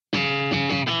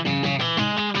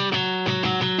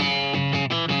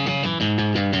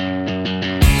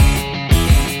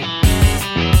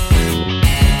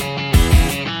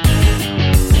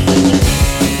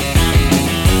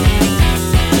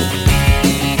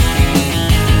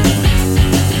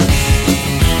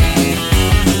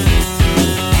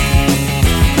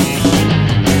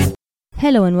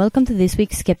Hello and welcome to this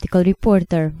week's Skeptical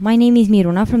Reporter. My name is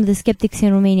Miruna from the Skeptics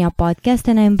in Romania podcast,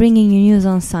 and I am bringing you news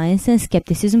on science and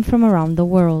skepticism from around the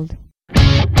world.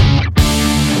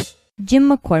 Jim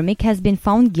McCormick has been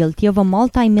found guilty of a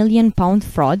multi-million-pound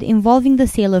fraud involving the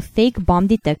sale of fake bomb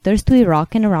detectors to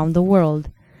Iraq and around the world.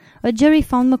 A jury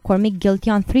found McCormick guilty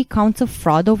on 3 counts of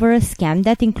fraud over a scam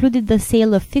that included the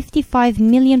sale of 55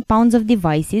 million pounds of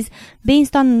devices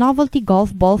based on a novelty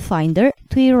golf ball finder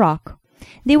to Iraq.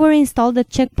 They were installed at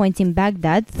checkpoints in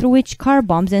Baghdad, through which car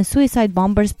bombs and suicide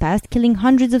bombers passed, killing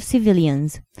hundreds of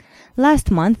civilians. Last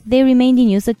month, they remained in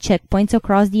use at checkpoints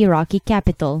across the Iraqi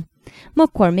capital.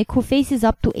 McCormick, who faces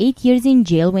up to 8 years in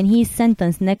jail when he is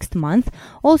sentenced next month,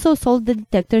 also sold the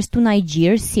detectors to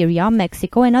Niger, Syria,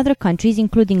 Mexico, and other countries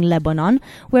including Lebanon,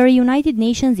 where a United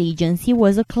Nations agency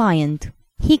was a client.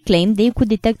 He claimed they could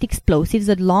detect explosives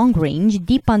at long range,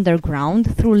 deep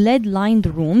underground, through lead-lined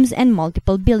rooms and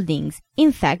multiple buildings.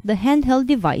 In fact, the handheld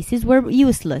devices were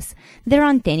useless. Their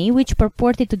antennae, which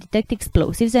purported to detect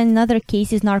explosives and in other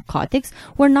cases narcotics,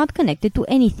 were not connected to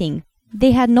anything.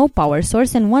 They had no power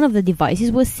source, and one of the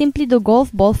devices was simply the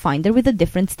golf ball finder with a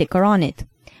different sticker on it.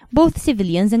 Both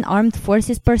civilians and armed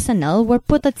forces personnel were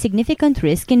put at significant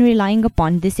risk in relying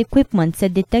upon this equipment,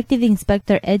 said Detective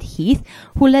Inspector Ed Heath,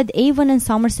 who led Avon and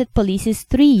Somerset Police's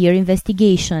 3-year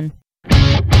investigation.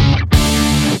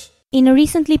 In a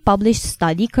recently published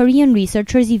study, Korean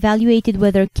researchers evaluated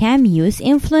whether CAM use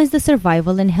influenced the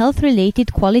survival and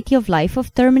health-related quality of life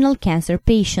of terminal cancer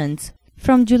patients.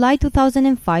 From July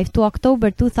 2005 to October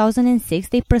 2006,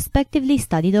 they prospectively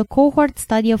studied a cohort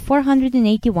study of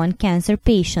 481 cancer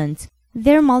patients.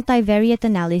 Their multivariate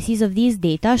analysis of these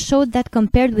data showed that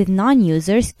compared with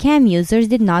non-users, CAM users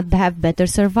did not have better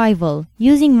survival.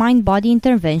 Using mind-body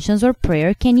interventions or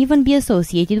prayer can even be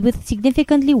associated with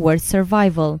significantly worse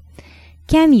survival.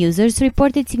 CAM users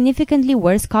reported significantly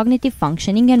worse cognitive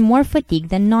functioning and more fatigue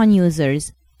than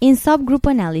non-users. In subgroup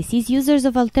analyses, users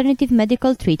of alternative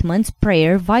medical treatments,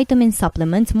 prayer, vitamin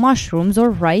supplements, mushrooms, or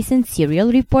rice and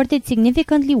cereal reported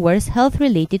significantly worse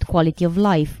health-related quality of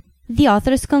life. The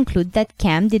authors conclude that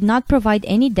CAM did not provide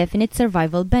any definite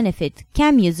survival benefit.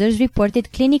 CAM users reported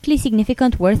clinically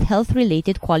significant worse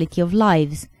health-related quality of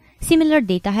lives. Similar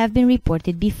data have been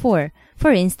reported before.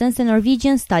 For instance, a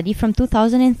Norwegian study from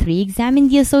 2003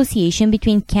 examined the association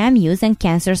between CAM use and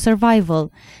cancer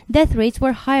survival. Death rates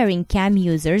were higher in CAM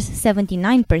users,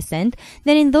 79%,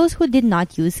 than in those who did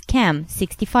not use CAM,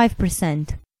 65%.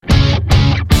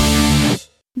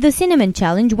 The Cinnamon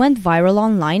Challenge went viral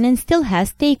online and still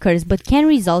has takers, but can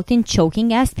result in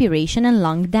choking, aspiration, and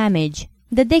lung damage.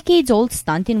 The decades-old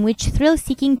stunt in which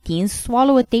thrill-seeking teens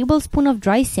swallow a tablespoon of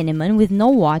dry cinnamon with no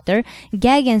water,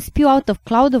 gag and spew out a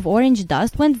cloud of orange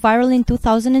dust went viral in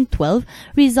 2012,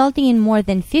 resulting in more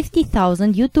than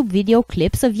 50,000 YouTube video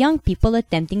clips of young people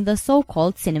attempting the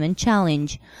so-called Cinnamon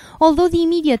Challenge. Although the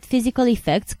immediate physical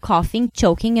effects, coughing,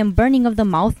 choking, and burning of the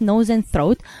mouth, nose, and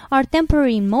throat, are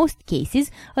temporary in most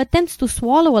cases, attempts to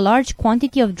swallow a large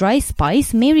quantity of dry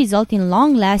spice may result in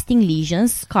long-lasting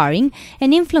lesions, scarring,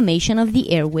 and inflammation of the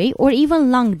airway or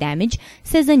even lung damage,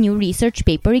 says a new research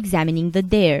paper examining the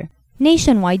dare.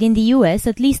 Nationwide in the US,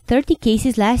 at least 30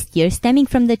 cases last year stemming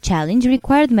from the challenge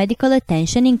required medical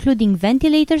attention, including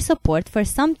ventilator support for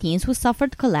some teens who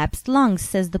suffered collapsed lungs,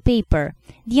 says the paper.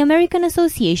 The American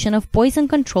Association of Poison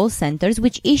Control Centers,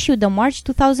 which issued a March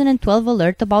 2012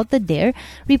 alert about the dare,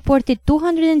 reported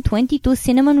 222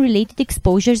 cinnamon-related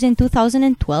exposures in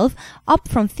 2012, up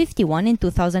from 51 in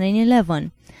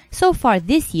 2011. So far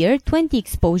this year, 20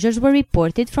 exposures were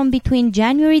reported from between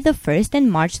January the 1st and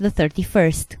March the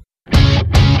 31st.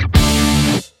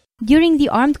 During the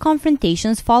armed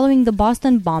confrontations following the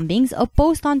Boston bombings, a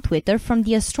post on Twitter from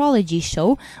The Astrology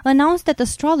Show announced that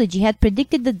astrology had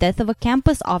predicted the death of a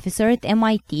campus officer at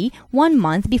MIT 1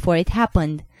 month before it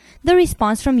happened. The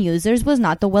response from users was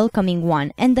not a welcoming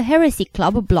one, and the Heresy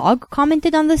Club blog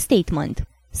commented on the statement.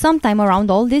 Sometime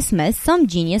around all this mess, some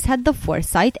genius had the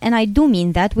foresight, and I do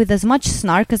mean that with as much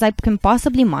snark as I can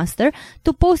possibly muster,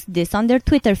 to post this on their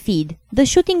Twitter feed. The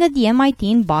shooting at the MIT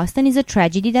in Boston is a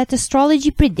tragedy that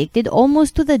astrology predicted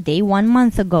almost to the day 1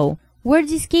 month ago.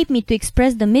 Words escape me to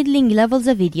express the middling levels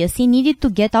of idiocy needed to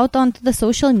get out onto the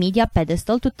social media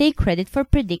pedestal to take credit for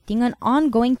predicting an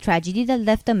ongoing tragedy that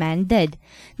left a man dead.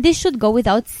 This should go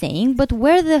without saying, but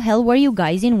where the hell were you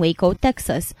guys in Waco,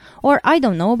 Texas? Or, I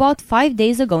don't know, about 5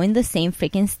 days ago in the same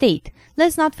frickin' state?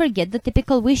 Let's not forget the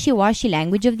typical wishy-washy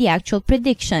language of the actual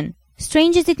prediction.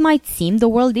 Strange as it might seem, the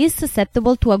world is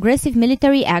susceptible to aggressive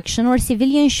military action or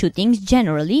civilian shootings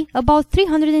generally about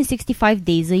 365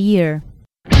 days a year.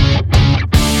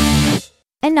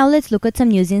 And now let's look at some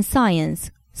news in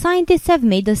science. Scientists have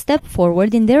made a step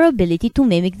forward in their ability to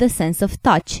mimic the sense of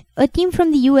touch. A team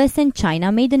from the US and China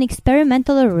made an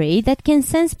experimental array that can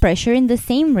sense pressure in the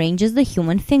same range as the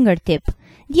human fingertip.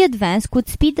 The advance could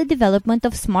speed the development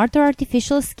of smarter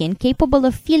artificial skin capable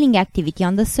of feeling activity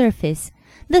on the surface.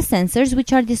 The sensors,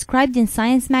 which are described in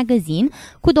Science magazine,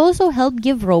 could also help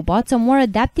give robots a more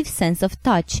adaptive sense of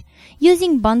touch.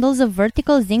 Using bundles of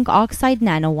vertical zinc oxide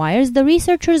nanowires, the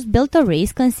researchers built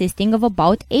arrays consisting of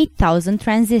about 8,000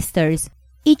 transistors.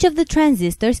 Each of the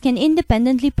transistors can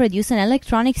independently produce an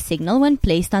electronic signal when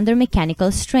placed under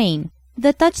mechanical strain.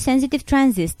 The touch-sensitive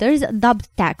transistors, dubbed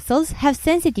taxels, have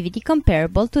sensitivity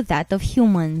comparable to that of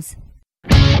humans.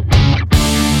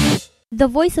 The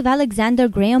voice of Alexander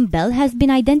Graham Bell has been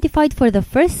identified for the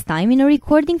first time in a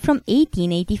recording from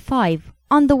 1885.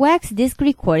 On the wax disc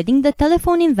recording, the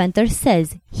telephone inventor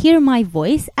says, "Hear my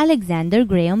voice, Alexander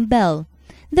Graham Bell."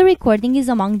 The recording is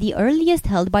among the earliest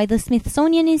held by the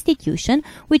Smithsonian Institution,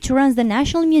 which runs the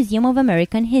National Museum of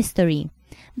American History.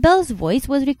 Bell's voice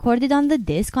was recorded on the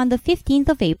disc on the 15th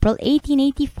of April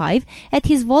 1885 at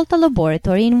his Volta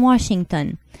laboratory in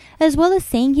Washington. As well as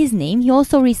saying his name, he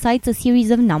also recites a series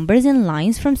of numbers and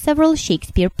lines from several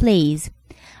Shakespeare plays.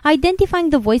 Identifying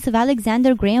the voice of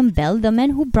Alexander Graham Bell, the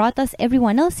man who brought us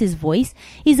everyone else's voice,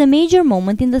 is a major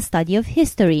moment in the study of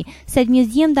history, said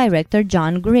museum director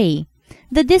John Gray.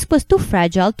 The disc was too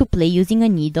fragile to play using a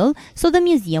needle, so the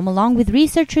museum, along with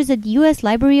researchers at the U.S.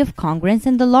 Library of Congress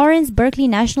and the Lawrence Berkeley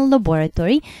National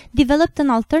Laboratory, developed an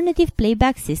alternative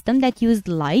playback system that used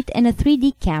light and a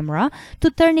 3D camera to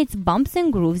turn its bumps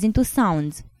and grooves into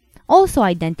sounds. Also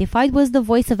identified was the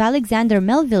voice of Alexander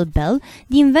Melville Bell,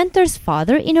 the inventor's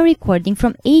father, in a recording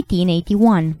from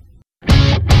 1881.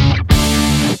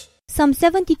 Some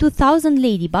 72,000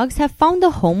 ladybugs have found a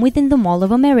home within the Mall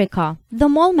of America. The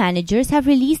mall managers have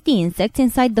released the insects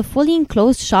inside the fully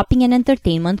enclosed shopping and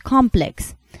entertainment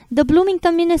complex. The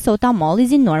Bloomington, Minnesota Mall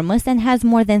is enormous and has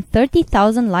more than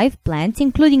 30,000 live plants,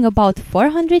 including about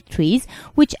 400 trees,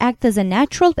 which act as a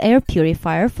natural air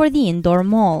purifier for the indoor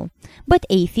mall. But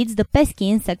aphids, the pesky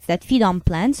insects that feed on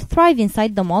plants, thrive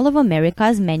inside the Mall of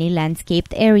America's many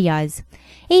landscaped areas.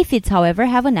 Aphids, however,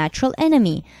 have a natural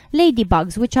enemy,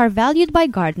 ladybugs, which are valued by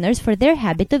gardeners for their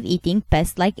habit of eating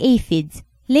pests like aphids.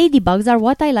 Ladybugs are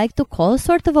what I like to call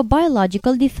sort of a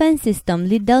biological defense system,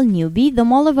 Liddell Newby, the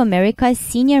Mall of America's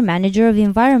senior manager of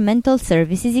environmental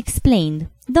services, explained.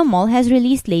 The mall has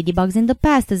released ladybugs in the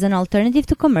past as an alternative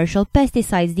to commercial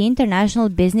pesticides, the International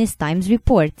Business Times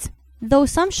reports. Though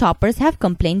some shoppers have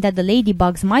complained that the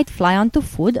ladybugs might fly onto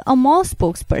food, a mall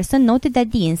spokesperson noted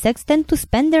that the insects tend to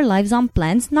spend their lives on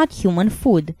plants, not human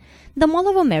food. The Mall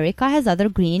of America has other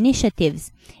green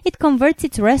initiatives. It converts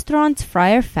its restaurant's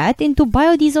fryer fat into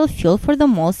biodiesel fuel for the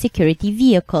mall's security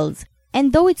vehicles.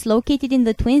 And though it's located in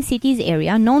the Twin Cities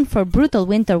area known for brutal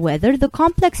winter weather, the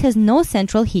complex has no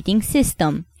central heating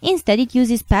system. Instead, it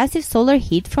uses passive solar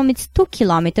heat from its 2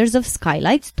 kilometers of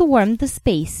skylights to warm the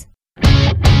space.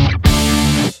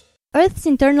 Earth's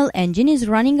internal engine is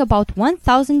running about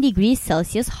 1,000 degrees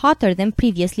Celsius hotter than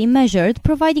previously measured,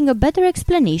 providing a better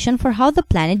explanation for how the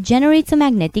planet generates a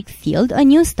magnetic field, a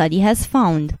new study has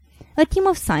found. A team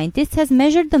of scientists has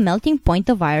measured the melting point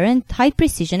of iron at high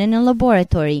precision in a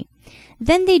laboratory.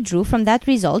 Then they drew from that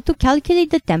result to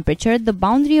calculate the temperature at the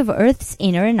boundary of Earth's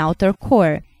inner and outer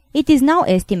core. It is now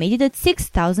estimated at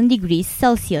 6,000 degrees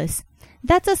Celsius.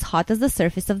 That's as hot as the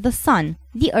surface of the sun.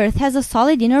 The Earth has a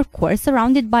solid inner core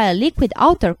surrounded by a liquid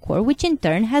outer core, which in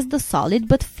turn has the solid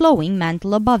but flowing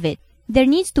mantle above it. There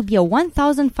needs to be a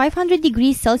 1,500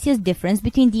 degrees Celsius difference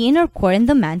between the inner core and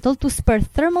the mantle to spur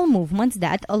thermal movements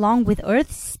that, along with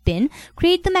Earth's spin,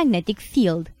 create the magnetic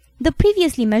field. The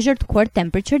previously measured core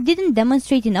temperature didn't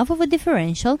demonstrate enough of a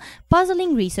differential,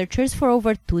 puzzling researchers for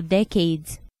over 2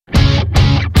 decades.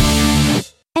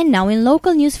 And now in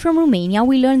local news from Romania,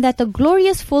 we learned that a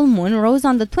glorious full moon rose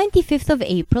on the 25th of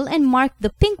April and marked the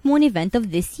pink moon event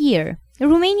of this year.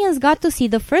 Romanians got to see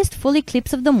the first full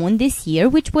eclipse of the moon this year,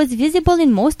 which was visible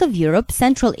in most of Europe,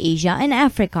 Central Asia, and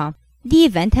Africa. The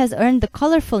event has earned the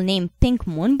colorful name Pink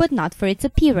Moon, but not for its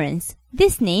appearance.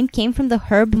 This name came from the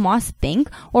herb moss pink,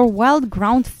 or wild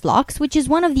ground phlox, which is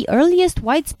one of the earliest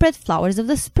widespread flowers of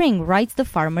the spring, writes the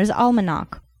Farmer's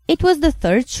Almanac. It was the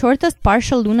third shortest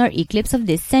partial lunar eclipse of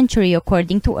this century,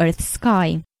 according to Earth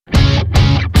Sky.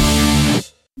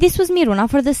 This was Miruna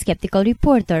for The Skeptical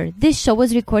Reporter. This show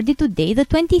was recorded today, the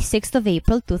 26th of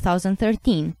April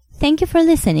 2013. Thank you for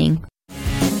listening.